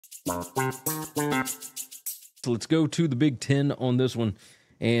So let's go to the Big Ten on this one.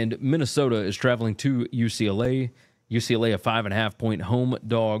 And Minnesota is traveling to UCLA. UCLA a 5.5-point home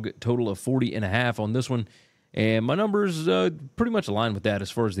dog, total of 40.5 on this one. And my numbers pretty much align with that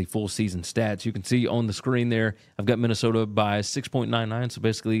as far as the full season stats. You can see on the screen there, I've got Minnesota by 6.99, so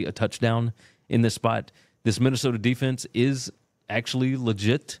basically a touchdown in this spot. This Minnesota defense is actually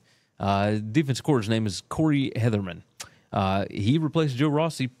legit. Defense coordinator's name is Corey Heatherman. He replaced Joe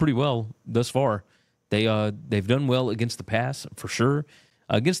Rossi pretty well thus far. They've done well against the pass, for sure.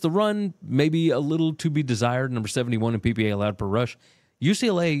 Against the run, maybe a little to be desired, number 71 in PPA allowed per rush.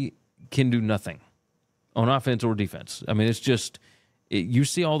 UCLA can do nothing on offense or defense. I mean, it's just, you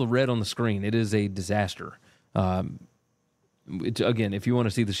see all the red on the screen. It is a disaster. Again, if you want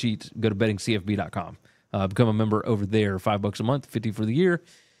to see the sheets, go to bettingcfb.com. Become a member over there, $5 a month, $50 for the year.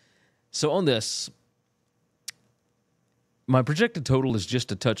 So on this, my projected total is just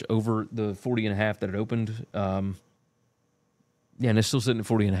a touch over the 40.5 that it opened. And it's still sitting at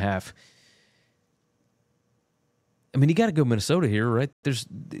 40.5. I mean, you got to go Minnesota here, right?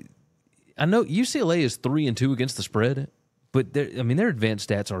 I know UCLA is 3-2 against the spread, but their advanced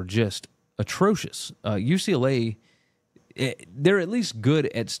stats are just atrocious. UCLA, they're at least good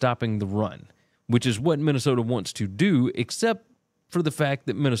at stopping the run, which is what Minnesota wants to do, except for the fact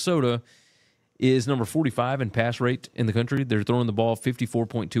that Minnesota is number 45 in pass rate in the country. They're throwing the ball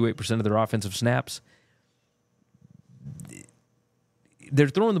 54.28% of their offensive snaps. They're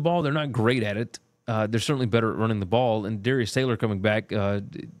throwing the ball. They're not great at it. They're certainly better at running the ball. And Darius Taylor coming back,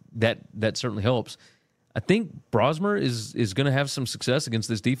 that certainly helps. I think Brosmer is going to have some success against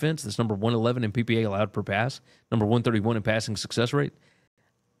this defense. That's number 111 in PPA allowed per pass, number 131 in passing success rate.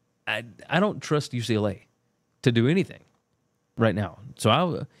 I don't trust UCLA to do anything right now.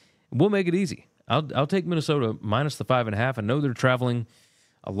 So we'll make it easy. I'll take Minnesota minus the 5.5. I know they're traveling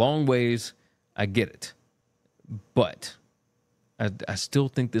a long ways. I get it. But I still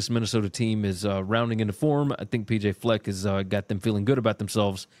think this Minnesota team is rounding into form. I think P.J. Fleck has got them feeling good about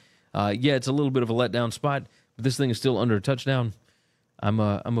themselves. It's a little bit of a letdown spot, but this thing is still under a touchdown. I'm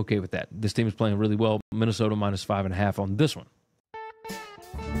okay with that. This team is playing really well. Minnesota minus 5.5 on this one.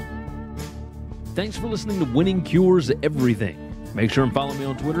 Thanks for listening to Winning Cures Everything. Make sure and follow me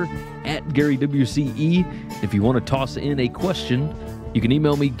on Twitter at GaryWCE. If you want to toss in a question, you can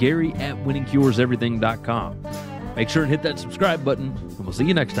email me, Gary@winningcureseverything.com. Make sure and hit that subscribe button, and we'll see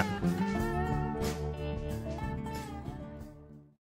you next time.